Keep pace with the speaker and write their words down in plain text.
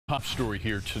Top story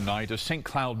here tonight. A St.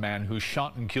 Cloud man who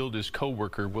shot and killed his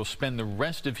co-worker will spend the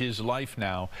rest of his life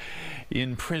now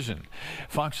in prison.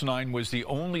 Fox 9 was the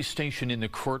only station in the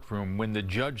courtroom when the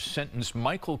judge sentenced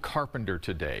Michael Carpenter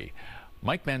today.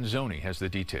 Mike Manzoni has the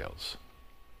details.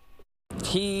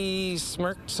 He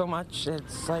smirked so much,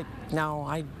 it's like, no,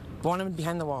 I want him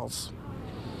behind the walls.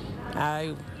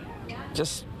 I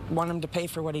just want him to pay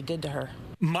for what he did to her.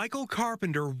 Michael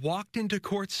Carpenter walked into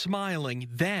court smiling,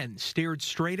 then stared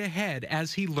straight ahead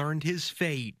as he learned his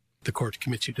fate. The court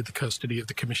commits you to the custody of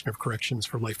the Commissioner of Corrections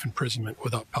for life imprisonment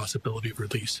without possibility of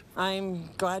release.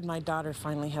 I'm glad my daughter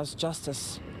finally has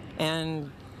justice,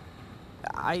 and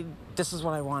this is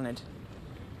what I wanted.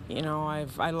 You know,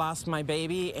 I lost my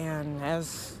baby, and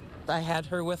as I had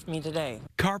her with me today.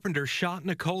 Carpenter shot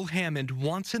Nicole Hammond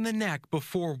once in the neck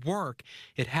before work.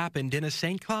 It happened in a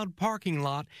St. Cloud parking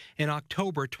lot in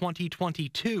October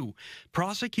 2022.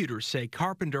 Prosecutors say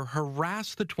Carpenter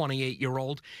harassed the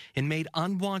 28-year-old and made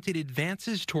unwanted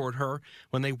advances toward her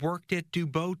when they worked at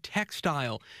Dubois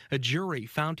Textile. A jury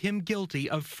found him guilty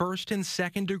of first and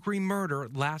second-degree murder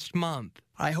last month.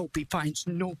 I hope he finds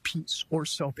no peace or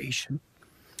salvation,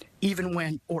 even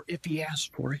when or if he asks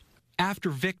for it.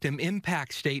 After victim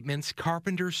impact statements,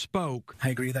 Carpenter spoke. I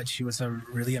agree that she was a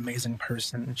really amazing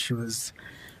person. She was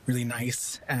really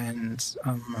nice and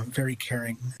very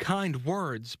caring. Kind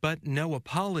words, but no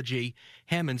apology.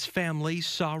 Hammond's family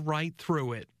saw right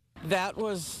through it. That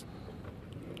was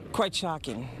quite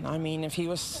shocking. I mean, she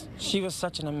was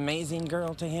such an amazing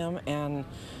girl to him, and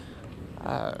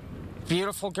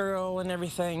beautiful girl and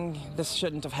everything. This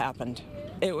shouldn't have happened.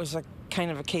 It was a kind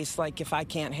of a case like, if I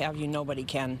can't have you, nobody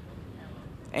can.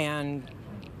 And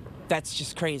that's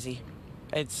just crazy.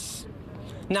 It's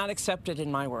not accepted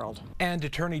in my world. And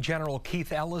Attorney General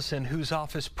Keith Ellison, whose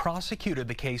office prosecuted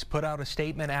the case, put out a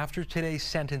statement after today's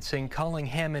sentencing, calling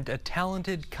Hammond a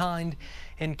talented, kind,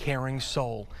 and caring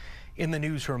soul. In the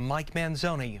newsroom, Mike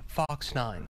Manzoni, Fox 9.